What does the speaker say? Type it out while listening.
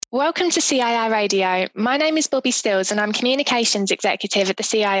Welcome to CII Radio. My name is Bobby Stills and I'm Communications Executive at the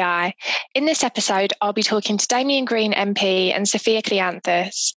CII. In this episode, I'll be talking to Damian Green MP and Sophia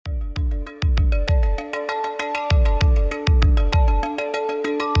Kleanthis.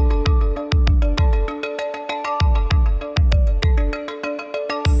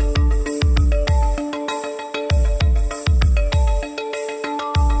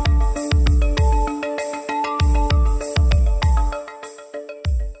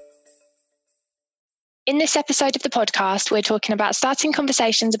 In this episode of the podcast, we're talking about starting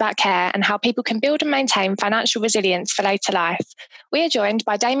conversations about care and how people can build and maintain financial resilience for later life. We are joined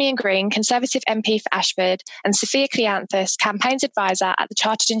by Damian Green, Conservative MP for Ashford, and Sophia Kleanthis, Campaigns Advisor at the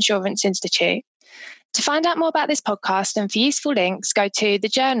Chartered Insurance Institute. To find out more about this podcast and for useful links, go to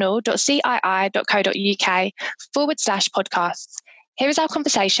thejournal.cii.co.uk/podcasts. Here is our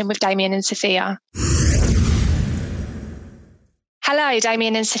conversation with Damian and Sophia. Hello,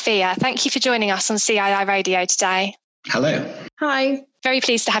 Damian and Sophia. Thank you for joining us on CII Radio today. Hello. Hi. Very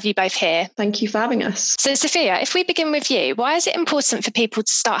pleased to have you both here. Thank you for having us. So, Sophia, if we begin with you, why is it important for people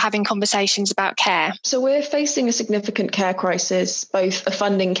to start having conversations about care? So we're facing a significant care crisis, both a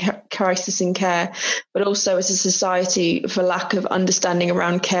funding crisis in care, but also as a society for lack of understanding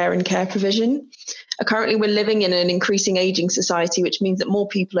around care and care provision. Currently, we're living in an increasing ageing society, which means that more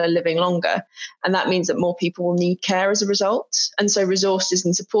people are living longer. And that means that more people will need care as a result. And so resources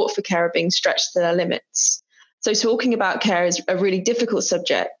and support for care are being stretched to their limits. So talking about care is a really difficult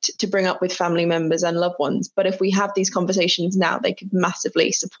subject to bring up with family members and loved ones. But if we have these conversations now, they could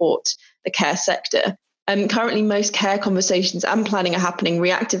massively support the care sector. Currently, most care conversations and planning are happening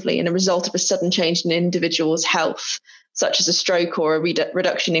reactively in a result of a sudden change in an individual's health, such as a stroke or a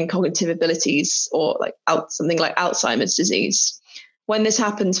reduction in cognitive abilities or something like Alzheimer's disease. When this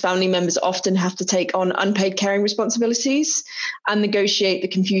happens, family members often have to take on unpaid caring responsibilities and negotiate the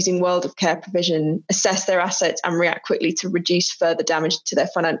confusing world of care provision, assess their assets and react quickly to reduce further damage to their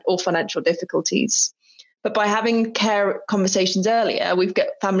financial difficulties. But by having care conversations earlier, we've got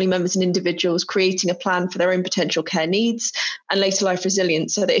family members and individuals creating a plan for their own potential care needs and later life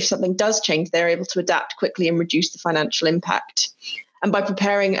resilience so that if something does change, they're able to adapt quickly and reduce the financial impact. And by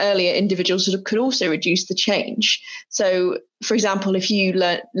preparing earlier, individuals could also reduce the change. So, for example, if you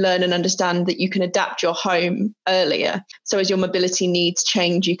learn and understand that you can adapt your home earlier, so as your mobility needs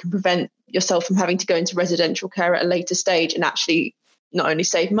change, you can prevent yourself from having to go into residential care at a later stage and actually not only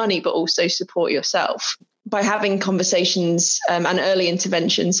save money, but also support yourself. By having conversations and early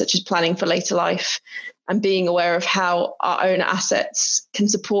interventions, such as planning for later life, and being aware of how our own assets can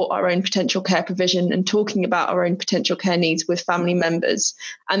support our own potential care provision and talking about our own potential care needs with family members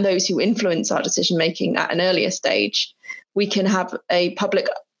and those who influence our decision making at an earlier stage, we can have a public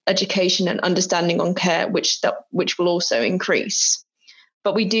education and understanding on care, which will also increase.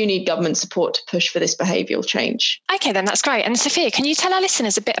 But we do need government support to push for this behavioural change. Okay, then that's great. And Sophia, can you tell our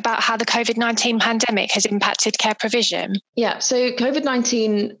listeners a bit about how the COVID-19 pandemic has impacted care provision? Yeah, so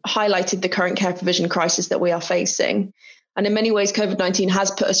COVID-19 highlighted the current care provision crisis that we are facing. And in many ways, COVID-19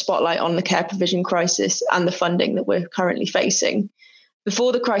 has put a spotlight on the care provision crisis and the funding that we're currently facing.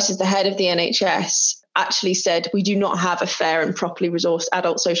 Before the crisis, the head of the NHS actually said, we do not have a fair and properly resourced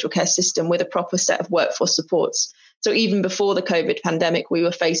adult social care system with a proper set of workforce supports. So even before the COVID pandemic, we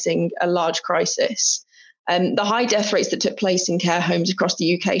were facing a large crisis. The high death rates that took place in care homes across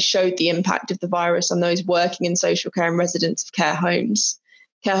the UK showed the impact of the virus on those working in social care and residents of care homes.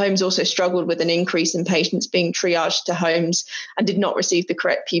 Care homes also struggled with an increase in patients being triaged to homes and did not receive the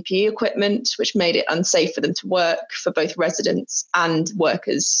correct PPE equipment, which made it unsafe for them to work for both residents and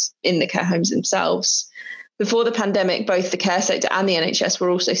workers in the care homes themselves. Before the pandemic, both the care sector and the NHS were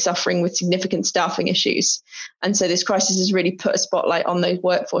also suffering with significant staffing issues. And so this crisis has really put a spotlight on those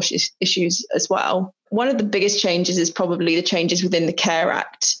workforce issues as well. One of the biggest changes is probably the changes within the Care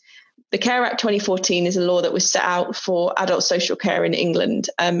Act. The Care Act 2014 is a law that was set out for adult social care in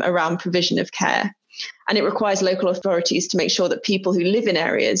England around provision of care. And it requires local authorities to make sure that people who live in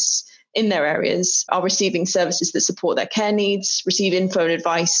their areas are receiving services that support their care needs, receive info and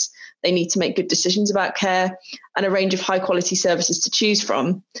advice. They need to make good decisions about care and a range of high quality services to choose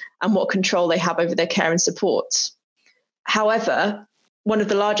from and what control they have over their care and support. However, one of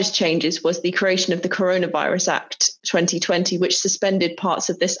the largest changes was the creation of the Coronavirus Act 2020, which suspended parts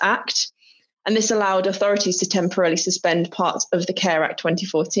of this act. And this allowed authorities to temporarily suspend parts of the Care Act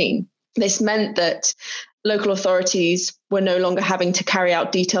 2014. This meant that local authorities were no longer having to carry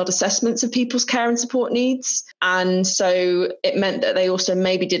out detailed assessments of people's care and support needs. And so it meant that they also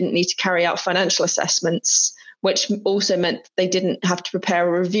maybe didn't need to carry out financial assessments which also meant they didn't have to prepare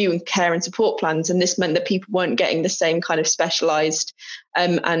a review and care and support plans. And this meant that people weren't getting the same kind of specialised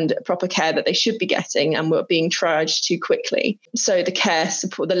and proper care that they should be getting, and were being triaged too quickly. So the care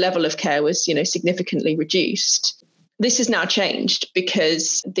support, the level of care was, significantly reduced. This has now changed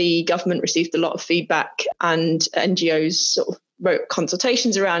because the government received a lot of feedback, and NGOs sort of wrote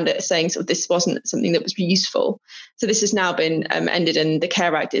consultations around it saying sort of this wasn't something that was useful. So this has now been ended, and the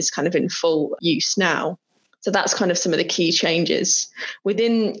Care Act is kind of in full use now. So that's kind of some of the key changes.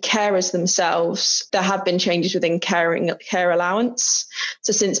 Within carers themselves, there have been changes within care allowance.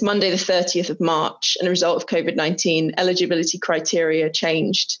 So since Monday, the 30th of March, and a result of COVID-19, eligibility criteria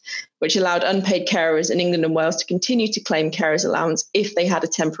changed, which allowed unpaid carers in England and Wales to continue to claim carers allowance if they had a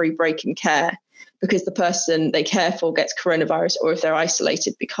temporary break in care, because the person they care for gets coronavirus, or if they're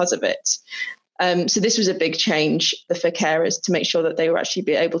isolated because of it. So this was a big change for carers to make sure that they were actually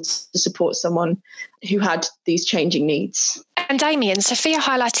be able to support someone who had these changing needs. And Damien, Sophia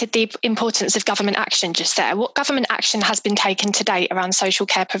highlighted the importance of government action just there. What government action has been taken to date around social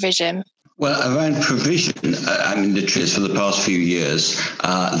care provision? Well, around provision, the truth is for the past few years,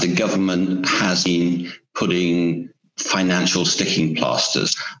 the government has been putting financial sticking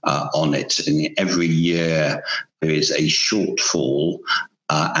plasters on it. And every year there is a shortfall.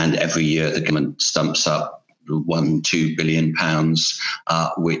 And every year the government stumps up £1-2 billion,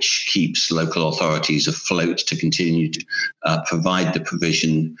 which keeps local authorities afloat to continue to provide the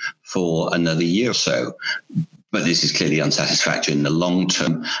provision for another year or so. But this is clearly unsatisfactory in the long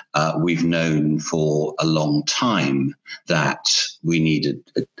term. We've known for a long time that we needed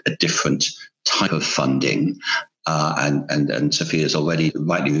a different type of funding. And Sophia's already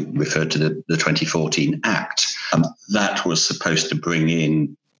rightly referred to the 2014 Act. That was supposed to bring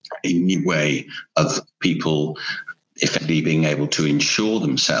in a new way of people effectively being able to insure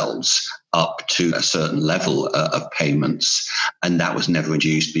themselves up to a certain level of payments. And that was never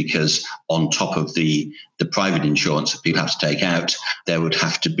introduced because on top of the private insurance that people have to take out, there would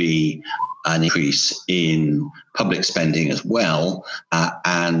have to be an increase in public spending as well.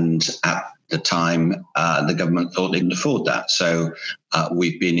 And at the time, the government thought they couldn't afford that. So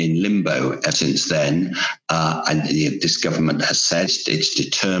we've been in limbo since then. And this government has said it's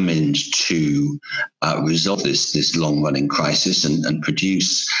determined to resolve this long-running crisis and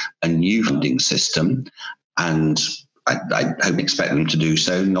produce a new funding system. And I expect them to do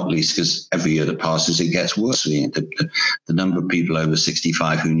so, not least because every year that passes, it gets worse. The number of people over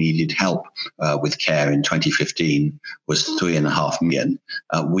 65 who needed help with care in 2015 was 3.5 million.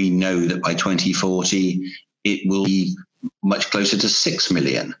 We know that by 2040, it will be much closer to 6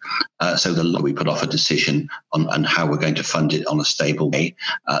 million. So the longer we put off a decision on how we're going to fund it on a stable way,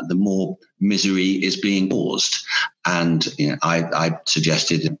 the more misery is being caused. And I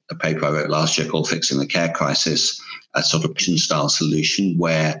suggested a paper I wrote last year called Fixing the Care Crisis, a sort of pension-style solution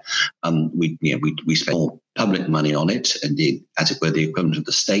where we spend more public money on it, indeed, as it were, the equivalent of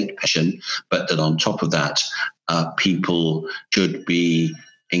the state pension, but that on top of that, people should be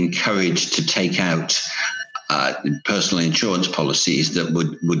encouraged to take out personal insurance policies that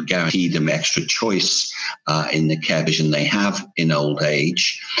would guarantee them extra choice in the care vision they have in old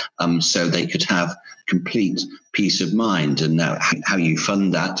age, so they could have complete peace of mind. And now how you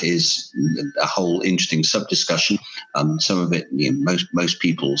fund that is a whole interesting sub-discussion. Some of it, most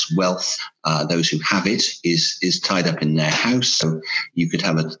people's wealth, those who have it, is tied up in their house. So you could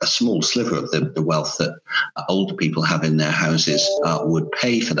have a small sliver of the wealth that older people have in their houses would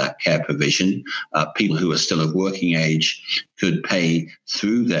pay for that care provision. People who are still of working age could pay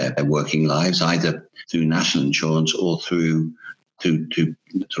through their working lives, either through national insurance or through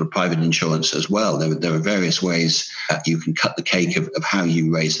sort of private insurance as well. There are various ways you can cut the cake of how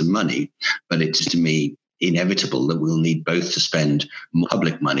you raise the money, but it's, to me, inevitable that we'll need both to spend more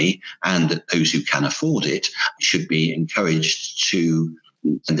public money, and that those who can afford it should be encouraged to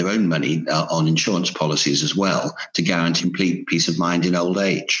spend their own money on insurance policies as well to guarantee complete peace of mind in old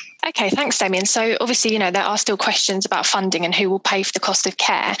age. Okay, thanks, Damien. So obviously, there are still questions about funding and who will pay for the cost of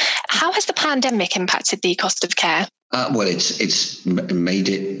care. How has the pandemic impacted the cost of care? Well, it's made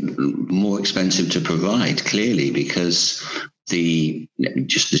it more expensive to provide, clearly, because the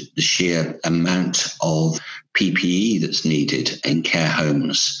sheer amount of PPE that's needed in care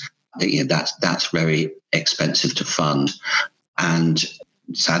homes, that's very expensive to fund. And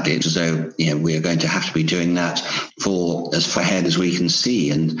sadly, it's as though we are going to have to be doing that for as far ahead as we can see,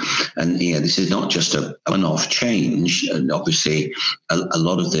 and this is not just a one-off change. And obviously, a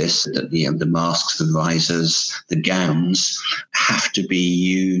lot of this, the masks, the visors, the gowns, have to be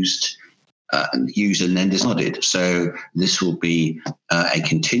used and then discarded. So this will be a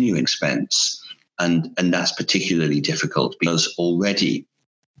continuing expense. And that's particularly difficult because already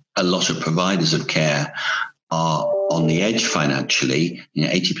a lot of providers of care are on the edge financially.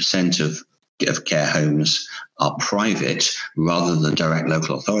 80% of care homes are private rather than direct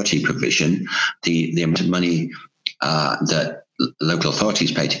local authority provision. The amount of money that local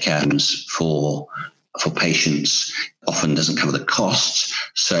authorities pay to care homes for patients often doesn't cover the costs.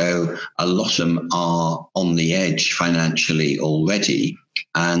 So a lot of them are on the edge financially already.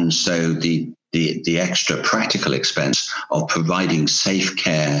 And so the extra practical expense of providing safe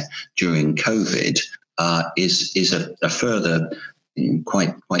care during COVID is a further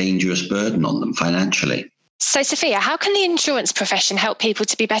quite dangerous burden on them financially. So, Sophia, how can the insurance profession help people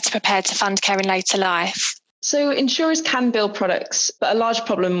to be better prepared to fund care in later life? So insurers can build products, but a large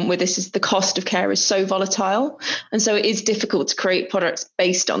problem with this is the cost of care is so volatile. And so it is difficult to create products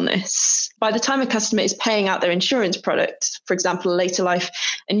based on this. By the time a customer is paying out their insurance product, for example, a later life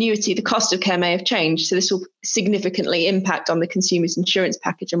annuity, the cost of care may have changed. So this will significantly impact on the consumer's insurance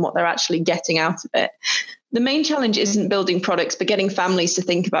package and what they're actually getting out of it. The main challenge isn't building products, but getting families to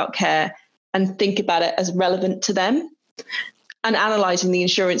think about care and think about it as relevant to them, and analysing the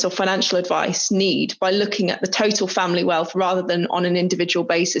insurance or financial advice need by looking at the total family wealth rather than on an individual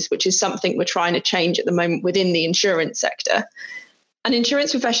basis, which is something we're trying to change at the moment within the insurance sector. And insurance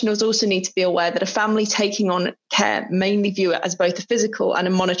professionals also need to be aware that a family taking on care mainly view it as both a physical and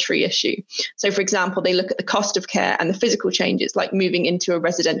a monetary issue. So, for example, they look at the cost of care and the physical changes like moving into a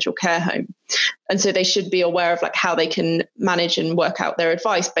residential care home. And so they should be aware of how they can manage and work out their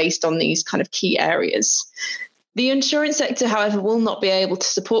advice based on these kind of key areas. The insurance sector, however, will not be able to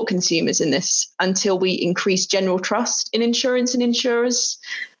support consumers in this until we increase general trust in insurance and insurers.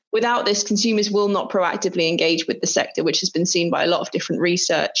 Without this, consumers will not proactively engage with the sector, which has been seen by a lot of different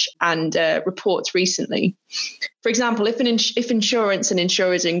research and reports recently. For example, if insurance and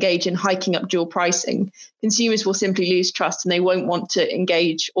insurers engage in hiking up dual pricing, consumers will simply lose trust and they won't want to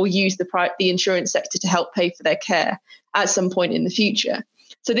engage or use the insurance sector to help pay for their care at some point in the future.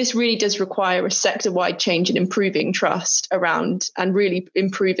 So this really does require a sector-wide change in improving trust around and really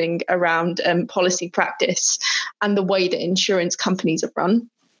improving around policy practice and the way that insurance companies are run.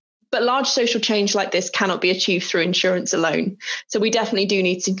 But large social change like this cannot be achieved through insurance alone. So we definitely do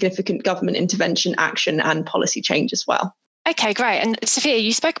need significant government intervention, action and policy change as well. Okay, great. And Sophia,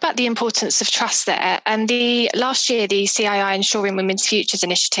 you spoke about the importance of trust there. And last year, the CII Ensuring Women's Futures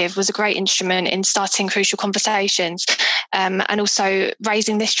initiative was a great instrument in starting crucial conversations and also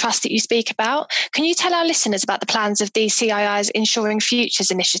raising this trust that you speak about. Can you tell our listeners about the plans of the CII's Ensuring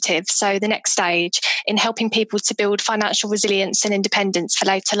Futures initiative, so the next stage in helping people to build financial resilience and independence for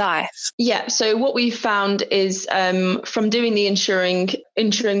later life? Yeah, so what we found is from doing the Ensuring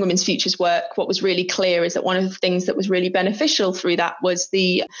Women's Futures work, what was really clear is that one of the things that was really beneficial through that was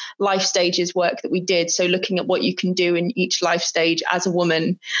the life stages work that we did. So looking at what you can do in each life stage as a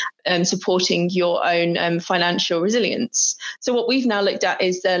woman, supporting your own financial resilience. So what we've now looked at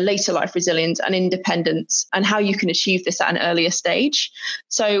is the later life resilience and independence and how you can achieve this at an earlier stage.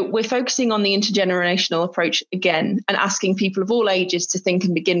 So we're focusing on the intergenerational approach again and asking people of all ages to think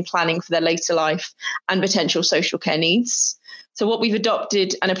and begin planning for their later life and potential social care needs. So what we've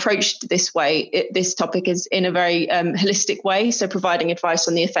adopted and approached this topic is in a very holistic way. So providing advice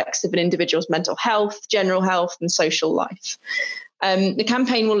on the effects of an individual's mental health, general health and social life. The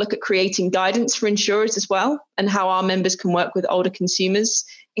campaign will look at creating guidance for insurers as well and how our members can work with older consumers,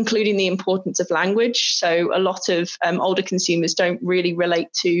 including the importance of language. So a lot of older consumers don't really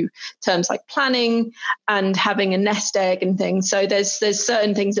relate to terms like planning and having a nest egg and things. So there's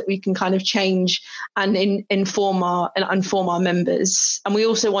certain things that we can kind of change and inform our members. And we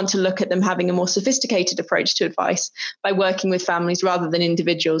also want to look at them having a more sophisticated approach to advice by working with families rather than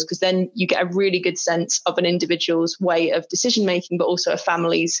individuals, because then you get a really good sense of an individual's way of decision making, but also a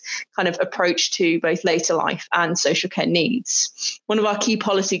family's kind of approach to both later life and social care needs. One of our key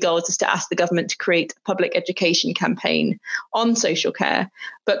policy goals is to ask the government to create a public education campaign on social care,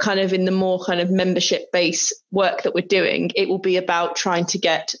 but kind of in the more kind of membership-based work that we're doing, it will be about trying to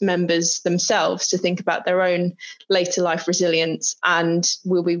get members themselves to think about their own later life resilience, and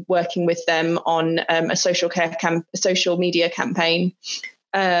we'll be working with them on a social media campaign.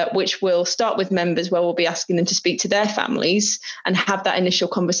 Which will start with members, where we'll be asking them to speak to their families and have that initial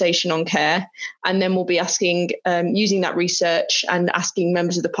conversation on care. And then we'll be asking, using that research and asking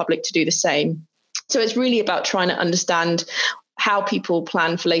members of the public to do the same. So it's really about trying to understand how people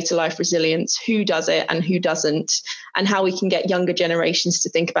plan for later life resilience, who does it and who doesn't, and how we can get younger generations to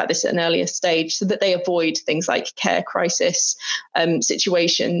think about this at an earlier stage so that they avoid things like care crisis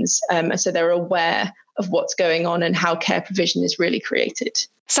situations. So they're aware of what's going on and how care provision is really created.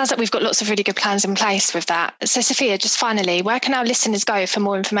 Sounds like we've got lots of really good plans in place with that. So Sophia, just finally, where can our listeners go for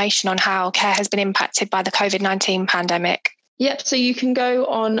more information on how care has been impacted by the COVID-19 pandemic? Yep, so you can go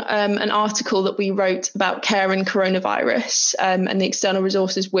on an article that we wrote about care and coronavirus and the external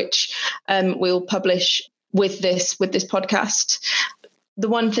resources which we'll publish with this podcast. The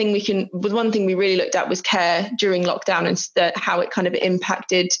one thing we really looked at was care during lockdown and how it kind of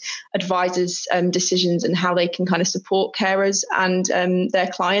impacted advisors' decisions and how they can kind of support carers and their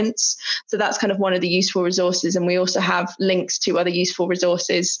clients. So that's kind of one of the useful resources. And we also have links to other useful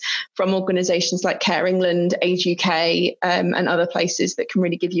resources from organisations like Care England, Age UK, and other places that can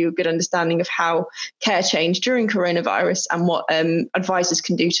really give you a good understanding of how care changed during coronavirus and what advisors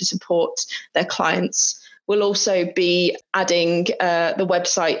can do to support their clients. We'll also be adding the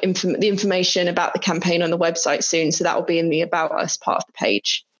website, the information about the campaign on the website soon. So that will be in the About Us part of the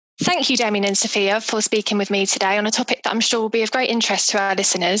page. Thank you, Damien and Sophia, for speaking with me today on a topic that I'm sure will be of great interest to our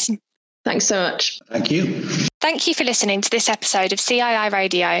listeners. Thanks so much. Thank you. Thank you for listening to this episode of CII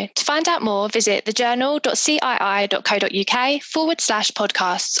Radio. To find out more, visit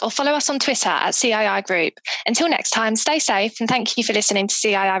thejournal.cii.co.uk/podcasts or follow us on Twitter at CII Group. Until next time, stay safe and thank you for listening to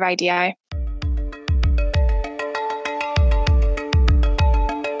CII Radio.